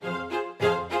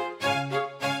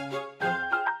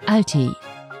Alti,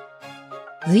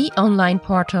 the online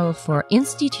portal for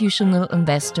institutional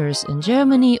investors in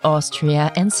Germany, Austria,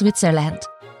 and Switzerland.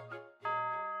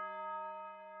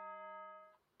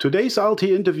 Today's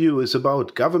Alti interview is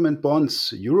about government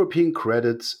bonds, European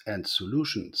credits, and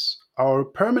solutions. Our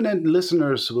permanent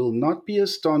listeners will not be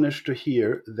astonished to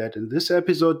hear that in this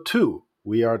episode too,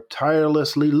 we are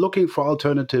tirelessly looking for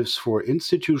alternatives for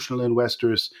institutional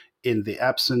investors in the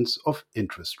absence of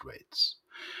interest rates.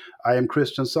 I am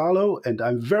Christian Salo, and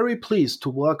I'm very pleased to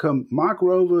welcome Marc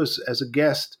Rovers as a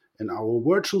guest in our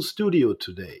virtual studio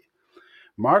today.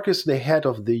 Marc is the head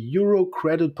of the Euro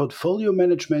Credit Portfolio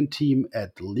Management team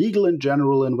at Legal &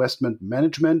 General Investment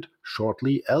Management,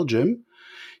 shortly LGIM.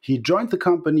 He joined the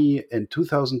company in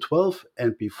 2012,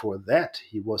 and before that,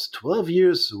 he was 12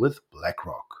 years with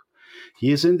BlackRock.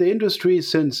 He is in the industry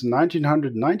since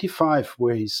 1995,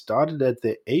 where he started at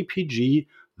the APG,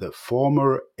 the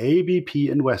former ABP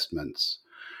Investments.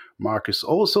 Marc is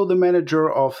also the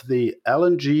manager of the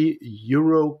LNG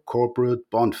Euro Corporate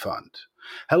Bond Fund.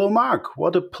 Hello, Marc.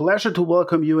 What a pleasure to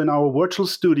welcome you in our virtual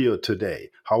studio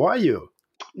today. How are you?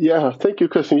 Yeah, thank you,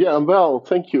 Christian. Yeah, I'm well,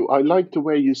 thank you. I like the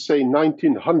way you say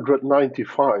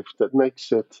 1995. That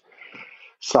makes it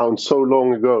sound so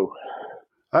long ago.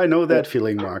 I know that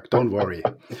feeling, Marc. Don't worry.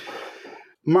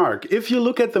 Marc, if you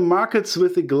look at the markets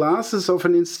with the glasses of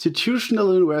an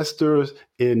institutional investor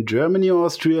in Germany,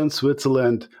 Austria, and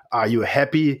Switzerland, are you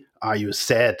happy? Are you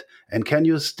sad? And can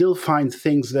you still find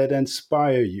things that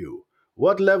inspire you?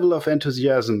 What level of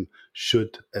enthusiasm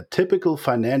should a typical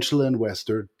financial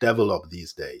investor develop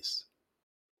these days?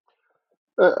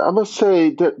 I must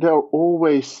say that there are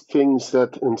always things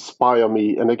that inspire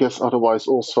me, and I guess otherwise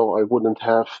also I wouldn't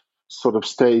have sort of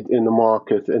stayed in the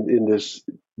market and in this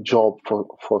job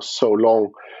for so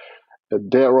long.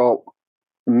 There are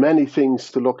many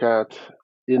things to look at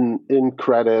in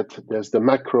credit. There's the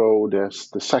macro, there's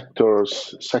the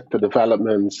sectors, sector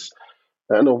developments,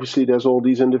 and obviously there's all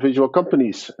these individual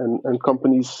companies and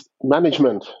companies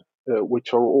management,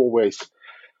 which are always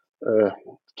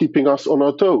keeping us on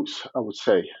our toes, I would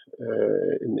say,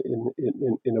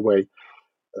 in a way.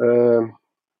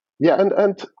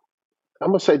 And I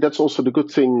must say that's also the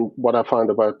good thing. What I find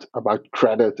about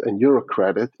credit and Euro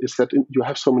credit is that you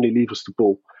have so many levers to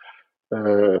pull.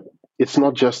 It's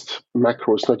not just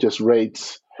macro, it's not just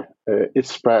rates,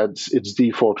 it's spreads, it's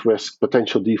default risk,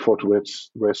 potential default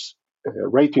risk,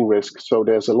 rating risk. So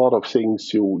there's a lot of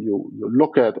things you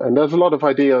look at, and there's a lot of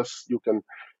ideas you can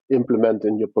implement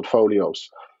in your portfolios.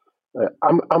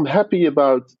 I'm happy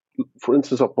about, for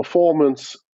instance, our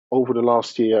performance over the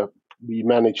last year. We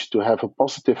managed to have a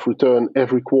positive return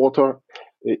every quarter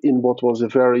in what was a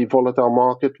very volatile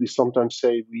market. We sometimes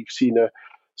say we've seen a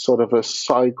sort of a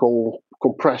cycle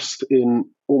compressed in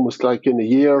almost like in a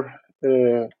year,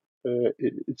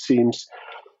 it seems.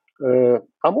 I'm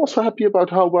also happy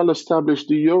about how well established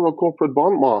the Euro corporate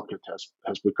bond market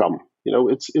has become. You know,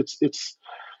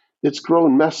 it's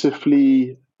grown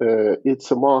massively.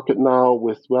 It's a market now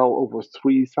with well over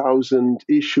 3,000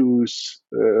 issues,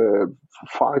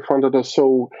 500 or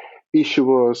so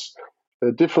issuers,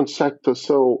 different sectors.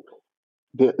 So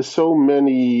there are so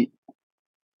many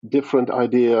different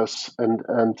ideas and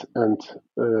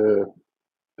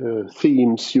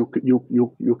themes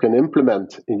you can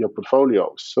implement in your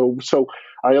portfolios. So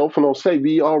I often will say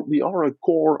we are a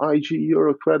core IG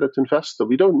Euro credit investor.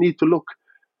 We don't need to look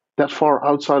that far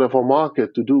outside of our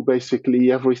market to do basically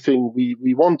everything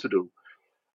we want to do.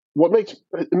 What makes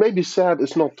it maybe sad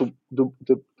is not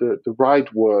the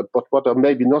right word, but what I'm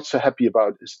maybe not so happy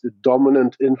about is the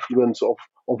dominant influence of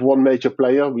one major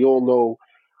player. We all know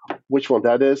which one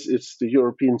that is. It's the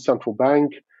European Central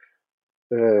Bank,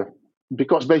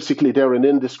 because basically they're an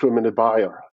indiscriminate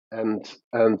buyer and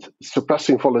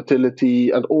suppressing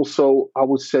volatility, and also I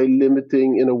would say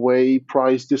limiting in a way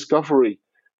price discovery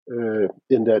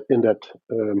in that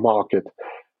market.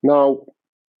 Now,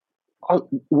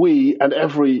 we and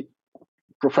every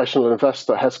professional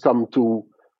investor has come to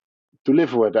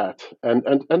live with that, and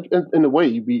in a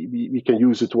way we can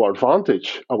use it to our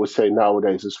advantage, I would say,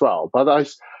 nowadays as well. But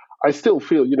I still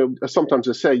feel, sometimes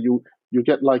I say you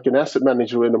get like an asset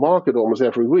manager in the market almost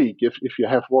every week if you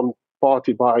have one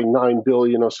party buying 9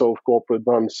 billion or so of corporate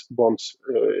bonds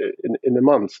in a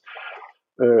month.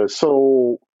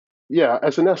 So yeah,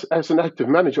 as an active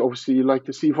manager, obviously you like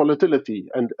to see volatility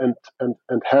and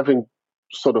having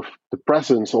sort of the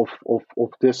presence of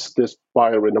this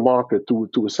buyer in the market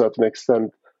to a certain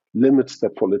extent limits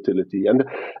that volatility. And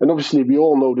obviously we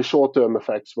all know the short-term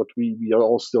effects, but we are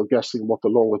all still guessing what the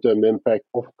longer-term impact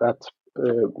of that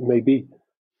may be.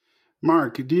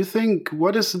 Mark, do you think,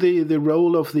 what is the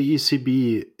role of the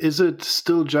ECB? Is it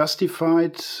still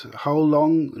justified? How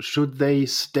long should they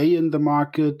stay in the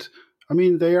market? I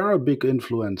mean, they are a big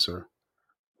influencer.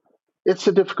 It's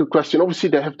a difficult question. Obviously,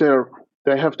 they have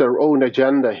their own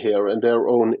agenda here and their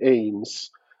own aims.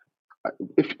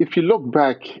 If you look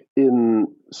back in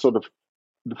sort of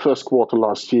the first quarter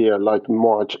last year, like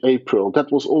March, April,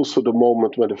 that was also the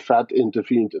moment when the Fed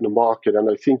intervened in the market, and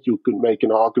I think you could make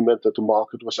an argument that the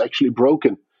market was actually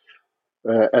broken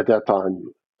at that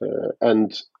time.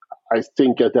 And I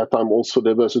think at that time also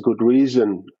there was a good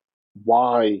reason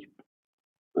why,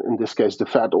 in this case, the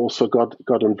Fed also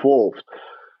got involved.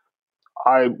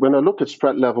 When I look at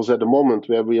spread levels at the moment,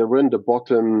 where we are in the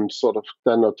bottom sort of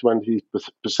 10 or 20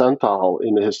 percentile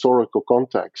in a historical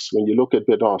context, when you look at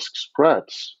bid-ask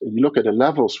spreads, you look at the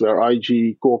levels where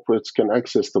IG corporates can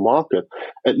access the market,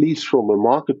 at least from a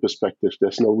market perspective,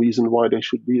 there's no reason why they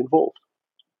should be involved.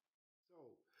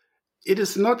 It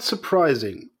is not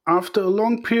surprising. After a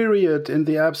long period in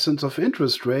the absence of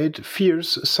interest rate,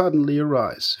 fears suddenly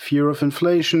arise. Fear of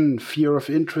inflation, fear of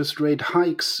interest rate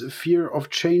hikes, fear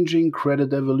of changing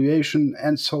credit evaluation,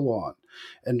 and so on.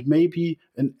 And maybe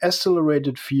an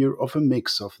accelerated fear of a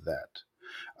mix of that.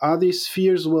 Are these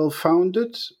fears well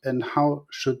founded, and how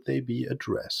should they be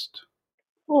addressed?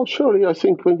 Well, surely, I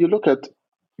think when you look at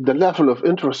the level of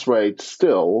interest rates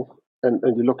still, and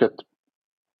you look at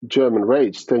German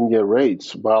rates, 10-year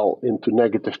rates, well into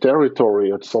negative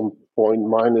territory at some point,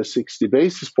 minus 60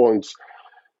 basis points,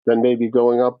 then maybe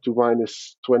going up to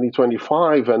minus 20,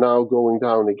 25, and now going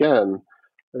down again.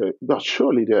 But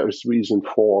surely there is reason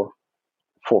for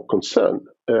concern.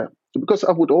 Because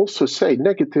I would also say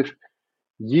negative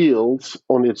yields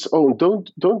on its own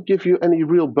don't give you any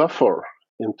real buffer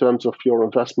in terms of your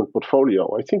investment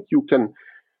portfolio. I think you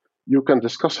can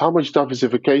discuss how much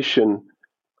diversification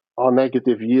are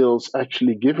negative yields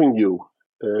actually giving you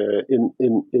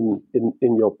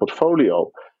in your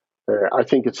portfolio. I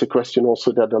think it's a question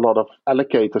also that a lot of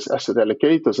asset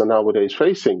allocators, are nowadays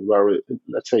facing, where,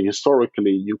 let's say,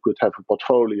 historically, you could have a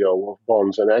portfolio of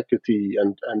bonds and equity,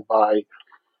 and by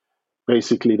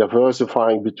basically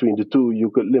diversifying between the two,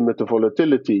 you could limit the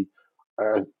volatility.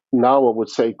 Now, I would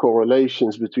say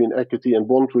correlations between equity and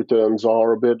bond returns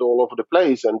are a bit all over the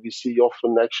place, and we see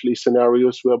often actually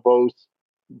scenarios where both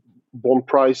bond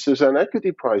prices and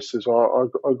equity prices are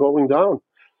going down.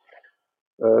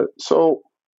 So,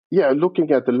 yeah,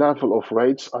 looking at the level of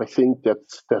rates, I think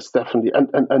that's definitely,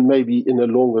 and maybe in a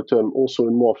longer term, also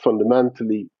in more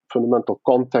fundamental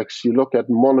context, you look at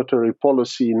monetary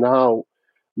policy now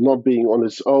not being on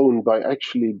its own, by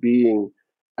actually being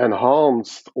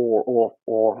enhanced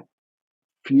or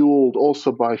fueled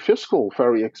also by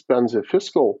very expensive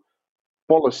fiscal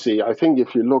policy. I think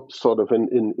if you look sort of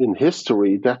in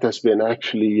history, that has been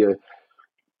actually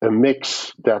a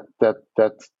mix that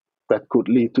could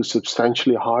lead to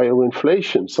substantially higher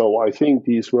inflation. So I think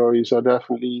these worries are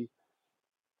definitely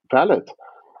valid.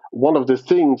 One of the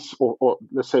things, or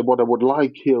let's say what I would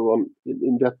like here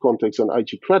in that context on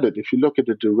IG credit, if you look at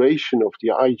the duration of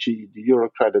the Euro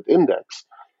credit index,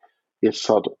 it's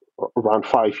sort of around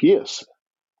 5 years,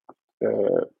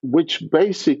 which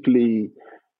basically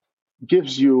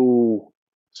gives you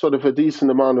sort of a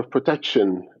decent amount of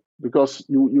protection, because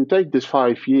you take this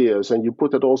 5 years and you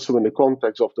put it also in the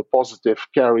context of the positive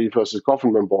carry versus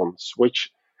government bonds,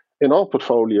 which in our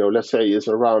portfolio, let's say, is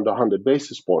around 100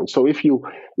 basis points. So if you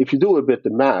do a bit the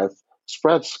math,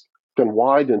 spreads can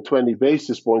widen 20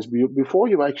 basis points before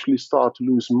you actually start to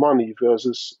lose money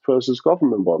versus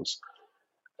government bonds.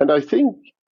 And I think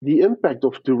the impact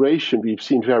of duration we've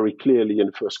seen very clearly in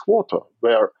the first quarter,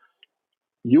 where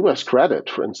US credit,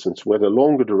 for instance, with a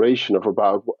longer duration of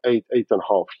about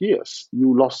 8.5 years,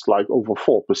 you lost like over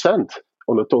 4%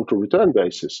 on a total return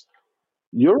basis.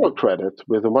 Euro credit,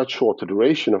 with a much shorter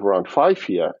duration of around 5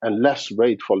 years and less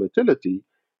rate volatility,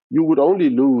 you would only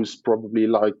lose probably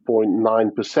like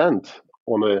 0.9%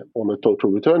 on a total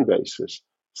return basis.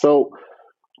 So,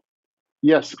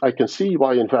 yes, I can see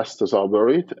why investors are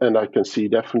worried, and I can see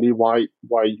definitely why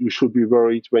you should be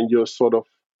worried when you're sort of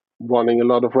running a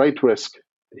lot of rate risk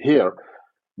here.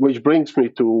 Which brings me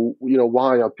to,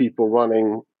 why are people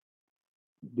running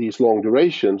these long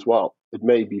durations? Well, it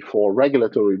may be for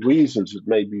regulatory reasons, it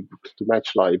may be to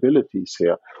match liabilities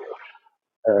here.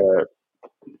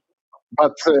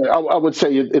 But I would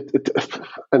say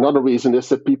another reason is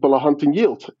that people are hunting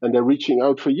yield, and they're reaching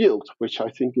out for yield, which I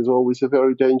think is always a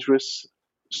very dangerous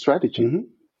strategy.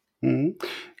 Mm-hmm. Mm-hmm.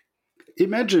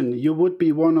 Imagine you would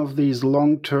be one of these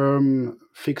long-term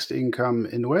fixed income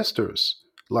investors,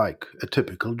 like a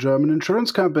typical German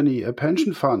insurance company, a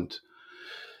pension fund.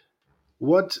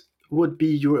 What would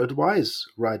be your advice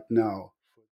right now?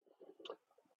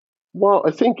 Well,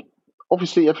 I think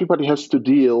obviously everybody has to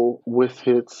deal with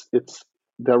its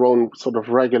their own sort of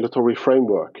regulatory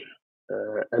framework,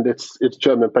 and it's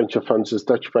German pension funds, it's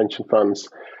Dutch pension funds.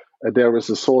 There is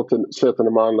a certain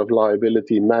amount of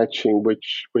liability matching,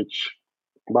 which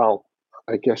well,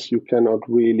 I guess you cannot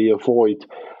really avoid.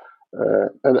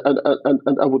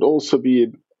 And I would also be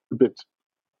a bit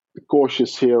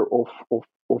cautious here of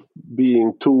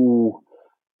being too,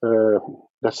 uh,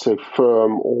 let's say,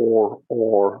 firm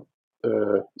or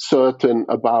certain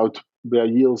about where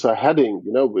yields are heading.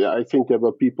 I think there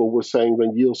were people who were saying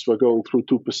when yields were going through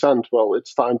 2%, well,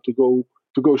 it's time to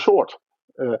go short.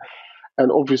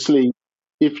 And obviously,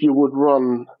 if you would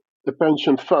run a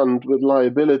pension fund with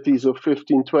liabilities of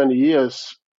 15, 20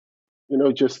 years,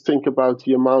 just think about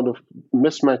the amount of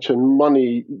mismatch and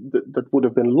money that would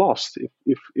have been lost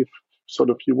if sort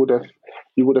of you would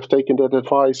have taken that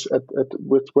advice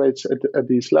with rates at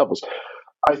these levels.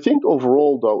 I think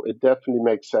overall, though, it definitely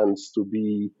makes sense to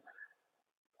be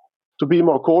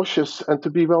more cautious and to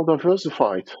be well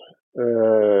diversified,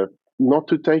 not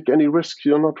to take any risks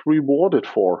you're not rewarded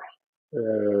for.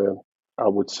 I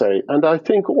would say, and I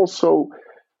think also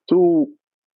to,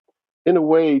 in a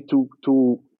way, to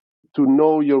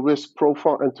know your risk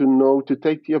profile and to know to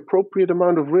take the appropriate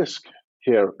amount of risk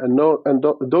here, and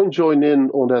don't join in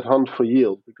on that hunt for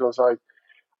yield, because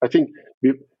I think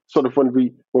we sort of when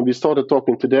we started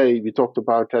talking today, we talked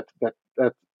about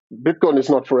that Bitcoin is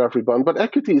not for everyone, but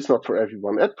equity is not for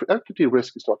everyone. Equity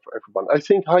risk is not for everyone. I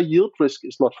think high yield risk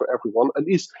is not for everyone. At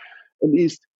least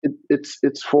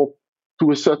it's for,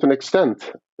 to a certain extent.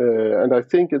 And I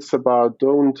think it's about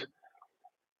don't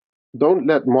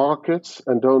let markets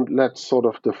and don't let sort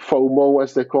of the FOMO,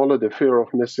 as they call it, the fear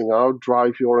of missing out,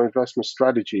 drive your investment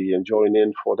strategy and join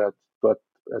in for that. But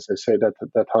as I say,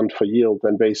 that hunt for yield,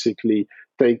 and basically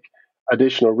take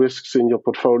additional risks in your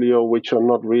portfolio which are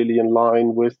not really in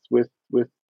line with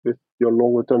your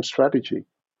longer term strategy.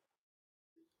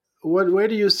 Where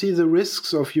do you see the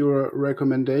risks of your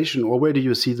recommendation, or where do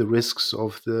you see the risks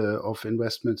of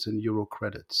investments in euro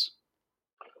credits?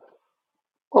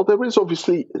 Well, there is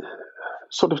obviously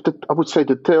sort of I would say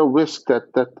the tail risk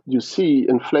that you see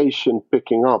inflation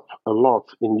picking up a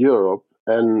lot in Europe,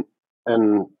 and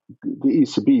the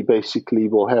ECB basically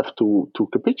will have to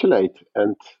capitulate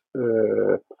and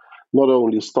not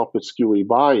only stop its QE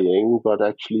buying, but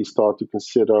actually start to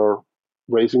consider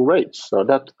raising rates. So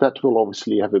that will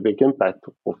obviously have a big impact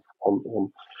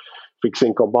on fixed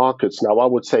income markets. Now, I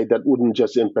would say that wouldn't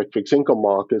just impact fixed income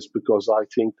markets, because I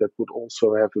think that would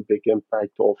also have a big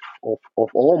impact of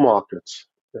all markets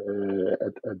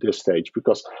at this stage.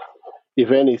 Because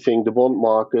if anything, the bond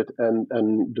market and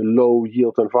the low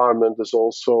yield environment is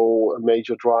also a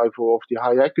major driver of the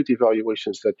high equity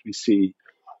valuations that we see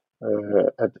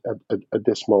at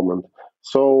this moment.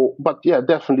 So, but yeah,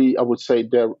 definitely, I would say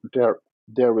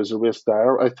there is a risk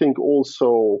there. I think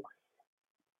also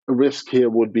a risk here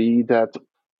would be that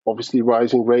obviously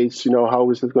rising rates, how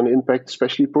is it going to impact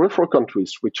especially peripheral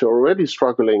countries, which are already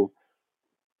struggling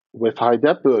with high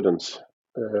debt burdens,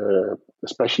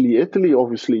 especially Italy,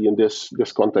 obviously, in this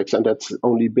context. And that's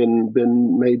only been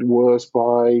made worse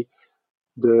by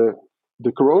the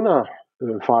corona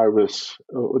virus,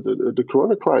 the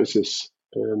corona crisis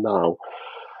now.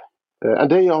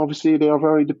 And they are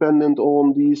very dependent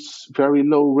on these very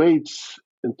low rates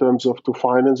in terms of to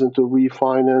finance and to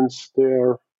refinance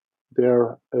their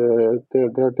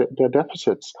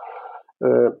deficits.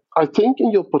 I think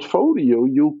in your portfolio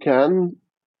you can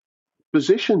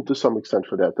position to some extent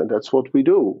for that, and that's what we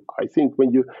do. I think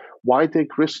why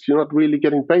take risks you're not really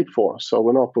getting paid for? So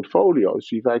in our portfolios,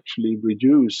 we've actually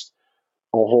reduced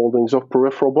our holdings of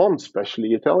peripheral bonds, especially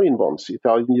Italian bonds,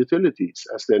 Italian utilities,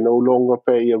 as they no longer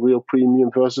pay a real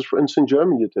premium versus, for instance,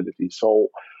 German utilities. So,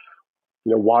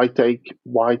 why take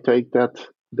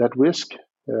that risk?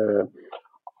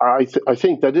 I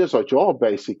think that is our job,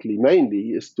 basically. Mainly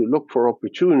is to look for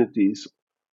opportunities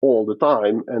all the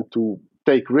time and to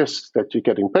take risks that you're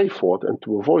getting paid for, and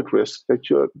to avoid risks that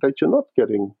you're not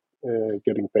getting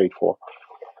paid for.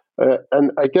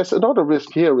 And I guess another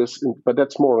risk here but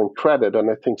that's more in credit,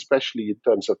 and I think especially in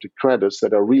terms of the credits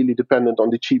that are really dependent on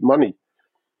the cheap money.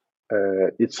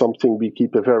 It's something we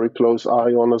keep a very close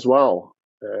eye on as well.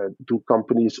 Do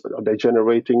companies, are they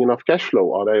generating enough cash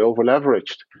flow? Are they over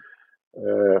leveraged?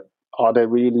 Are they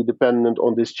really dependent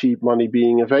on this cheap money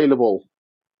being available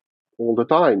all the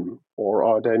time? Or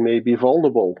are they maybe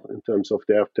vulnerable in terms of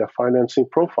their financing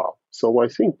profile? So I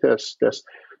think there's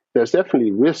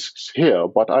definitely risks here,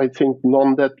 but I think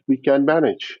none that we can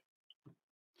manage.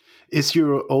 Is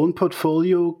your own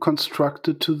portfolio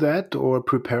constructed to that or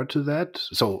prepared to that?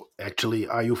 So actually,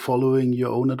 are you following your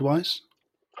own advice?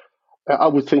 I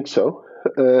would think so.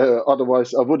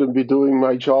 Otherwise, I wouldn't be doing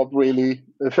my job really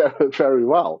very, very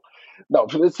well. Now,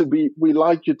 for instance, we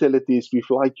like utilities. We've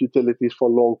liked utilities for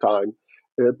a long time.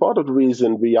 Part of the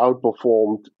reason we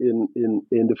outperformed in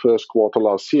the first quarter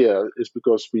last year is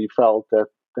because we felt that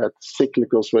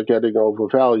cyclicals were getting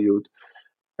overvalued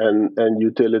and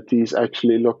utilities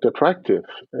actually looked attractive.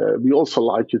 We also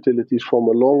like utilities from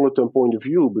a longer term point of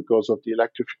view because of the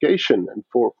electrification and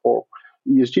for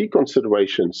ESG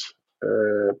considerations.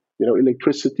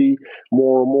 Electricity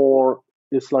more and more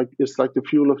is like the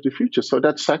fuel of the future. So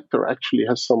that sector actually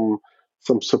has some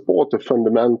supportive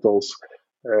fundamentals,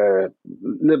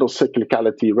 little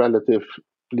cyclicality,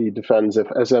 relatively defensive.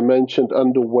 As I mentioned,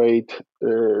 underweight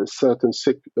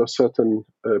certain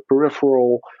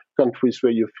peripheral countries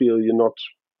where you feel you're not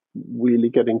really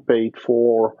getting paid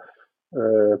for,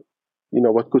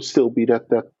 what could still be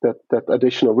that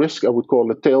additional risk. I would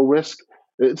call it tail risk.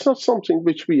 It's not something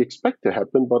which we expect to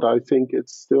happen, but I think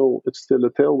it's still a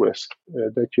tail risk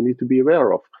that you need to be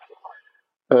aware of.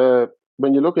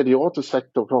 When you look at the auto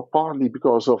sector, well, partly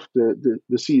because of the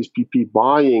CSPP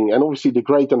buying and obviously the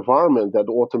great environment that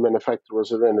auto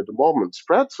manufacturers are in at the moment,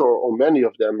 spreads or many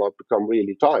of them have become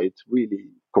really tight, really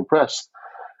compressed.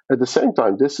 At the same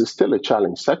time, this is still a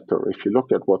challenge sector. If you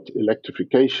look at what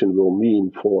electrification will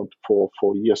mean for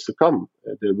years to come,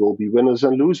 there will be winners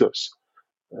and losers.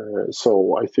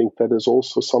 So I think that is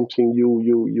also something you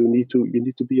need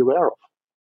to be aware of.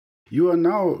 You are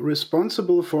now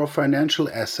responsible for financial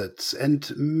assets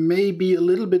and may be a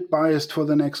little bit biased for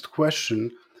the next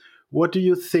question. What do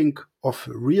you think of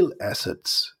real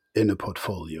assets in a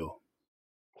portfolio?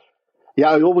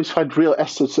 Yeah, I always find real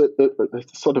assets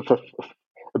sort of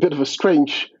a bit of a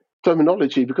strange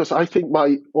terminology because I think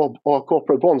our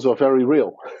corporate bonds are very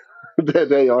real.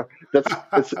 They are.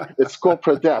 It's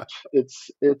corporate debt.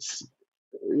 It's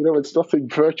nothing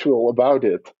virtual about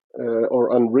it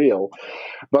or unreal.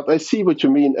 But I see what you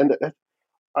mean, and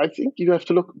I think you have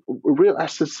to look real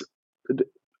assets.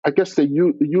 I guess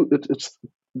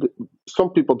some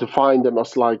people define them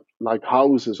as like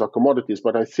houses or commodities,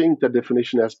 but I think the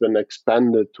definition has been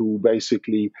expanded to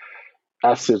basically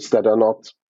assets that are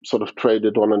not sort of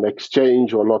traded on an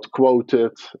exchange or not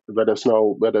quoted, where there's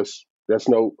no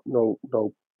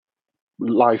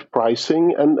live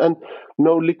pricing and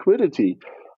no liquidity.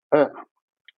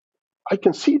 I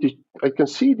can see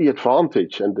the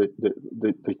advantage and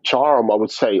the charm, I would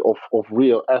say, of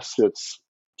real assets.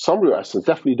 Some real assets,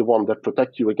 definitely the one that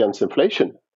protect you against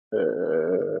inflation,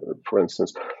 for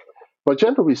instance. But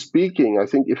generally speaking, I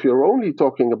think if you're only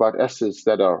talking about assets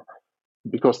that are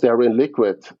because they're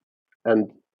illiquid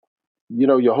and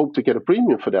you hope to get a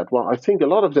premium for that. Well, I think a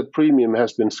lot of that premium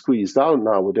has been squeezed out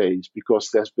nowadays because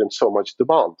there's been so much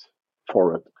demand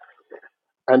for it.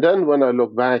 And then when I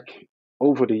look back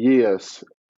over the years,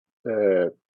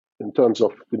 in terms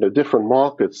of different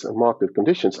markets and market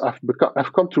conditions,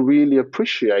 I've come to really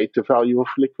appreciate the value of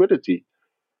liquidity.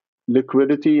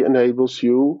 Liquidity enables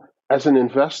you, as an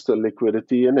investor,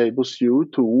 liquidity enables you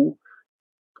to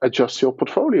adjust your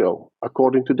portfolio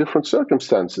according to different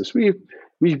circumstances.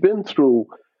 We've been through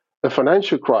a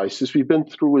financial crisis, we've been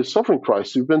through a sovereign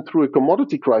crisis, we've been through a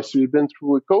commodity crisis, we've been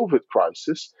through a COVID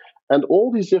crisis, and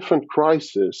all these different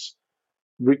crises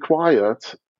required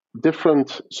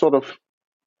different sort of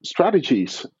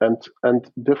strategies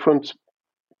and different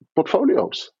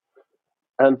portfolios.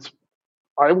 And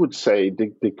I would say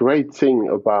the great thing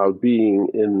about being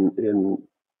in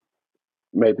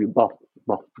maybe, we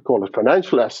call it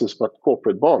financial assets, but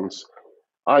corporate bonds,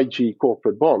 IG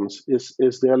corporate bonds,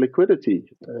 is their liquidity.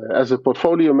 As a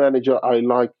portfolio manager, I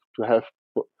like to have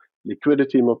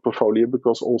liquidity in my portfolio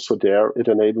because also there it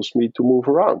enables me to move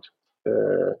around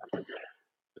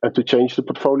and to change the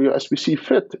portfolio as we see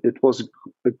fit. It was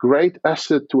a great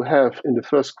asset to have in the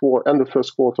first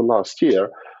quarter last year.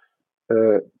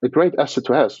 A great asset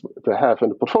to have in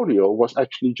the portfolio was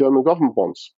actually German government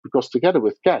bonds, because together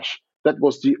with cash, that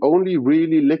was the only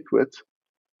really liquid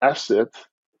asset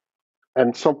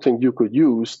and something you could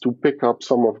use to pick up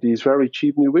some of these very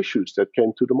cheap new issues that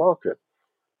came to the market.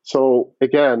 So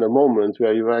again, a moment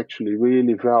where you actually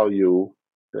really value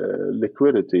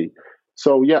liquidity.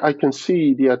 So yeah, I can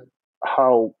see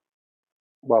how,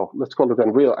 well, let's call it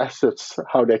then real assets,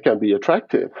 how they can be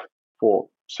attractive for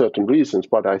certain reasons.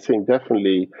 But I think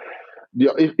definitely,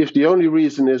 if the only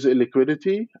reason is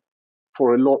illiquidity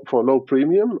for a low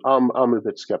premium, I'm a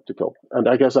bit skeptical. And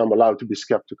I guess I'm allowed to be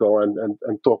skeptical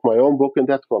and talk my own book in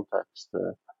that context.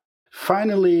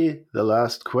 Finally, the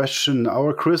last question,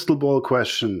 our crystal ball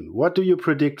question. What do you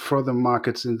predict for the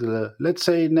markets in the, let's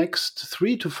say, next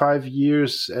 3 to 5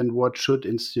 years, and what should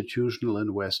institutional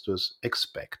investors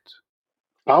expect?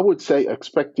 I would say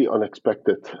expect the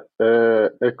unexpected.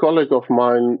 A colleague of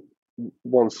mine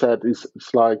once said it's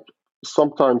like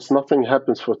sometimes nothing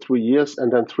happens for 3 years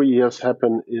and then 3 years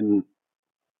happen in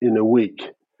a week.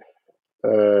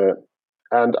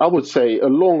 And I would say a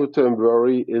longer term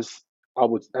worry is,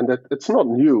 and that it's not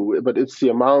new, but it's the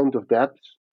amount of debt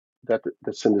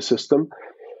that's in the system.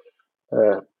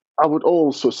 I would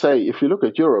also say, if you look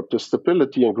at Europe, the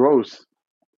stability and growth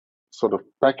sort of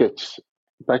package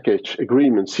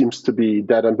agreement seems to be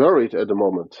dead and buried at the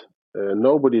moment.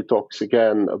 Nobody talks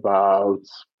again about,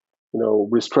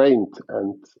 restraint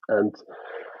and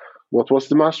what was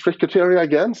the Maastricht criteria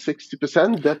again?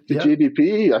 60% debt to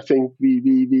GDP. I think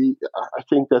I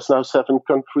think there's now 7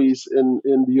 countries in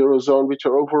the Eurozone which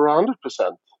are over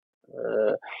 100%.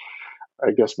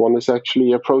 I guess one is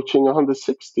actually approaching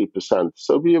 160%.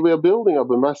 So we are building up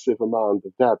a massive amount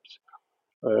of debt.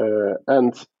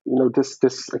 And this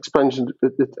expansion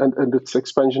and its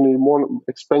expansionary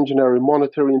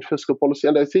monetary and fiscal policy,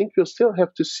 and I think we'll still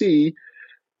have to see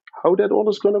how that all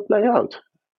is going to play out.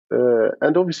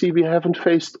 And obviously, we haven't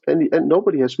faced any, and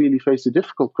nobody has really faced a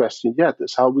difficult question yet: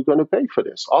 is how we're going to pay for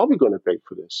this? Are we going to pay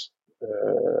for this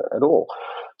at all?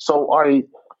 So I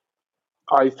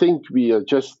think we are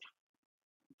just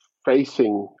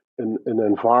facing an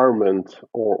environment,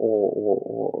 and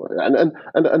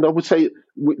I would say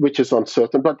which is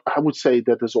uncertain, but I would say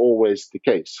that is always the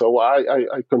case. So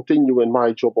I continue in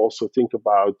my job also think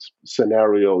about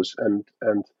scenarios and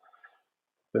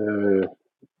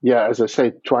as I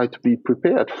say, try to be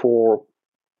prepared for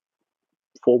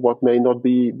what may not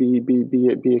be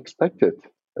expected.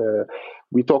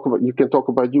 You can talk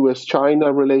about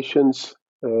U.S.-China relations.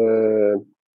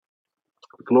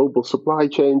 Global supply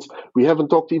chains. We haven't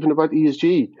talked even about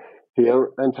ESG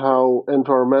here and how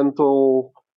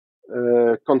environmental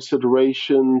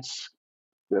considerations,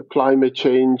 climate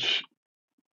change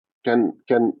can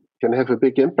have a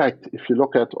big impact. If you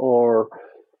look at our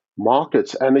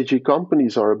markets, energy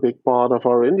companies are a big part of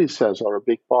our indices, are a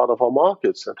big part of our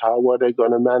markets, and how are they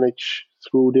going to manage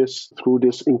through this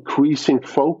increasing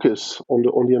focus on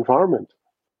the environment?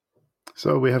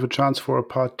 So we have a chance for a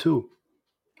part 2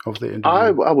 of the interview.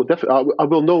 I will definitely. I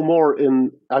will know more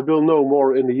in a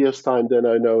year's time than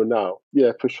I know now.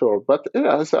 Yeah, for sure. But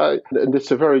and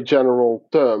it's a very general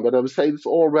term, but I would say it's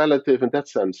all relative in that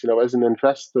sense. As an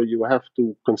investor, you have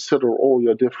to consider all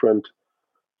your different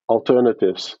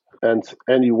alternatives. And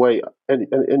any way I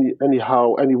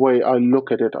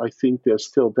look at it, I think there's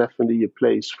still definitely a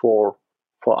place for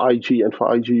IG and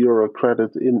for IG Euro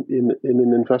credit in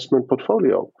an investment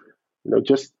portfolio.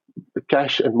 Just the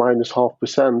cash at minus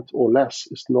 0.5% or less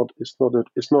is not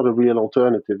a real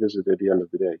alternative, is it? At the end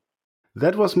of the day.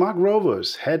 That was Marc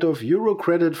Rovers, head of Euro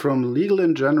Credit from Legal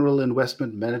 & General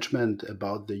Investment Management,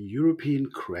 about the European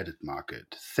credit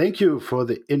market. Thank you for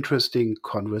the interesting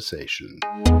conversation.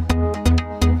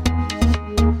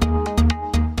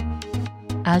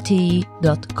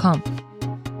 Alti.com,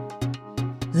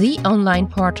 the online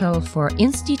portal for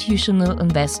institutional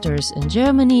investors in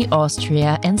Germany,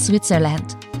 Austria, and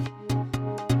Switzerland.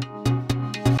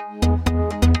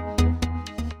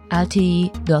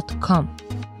 Alti.com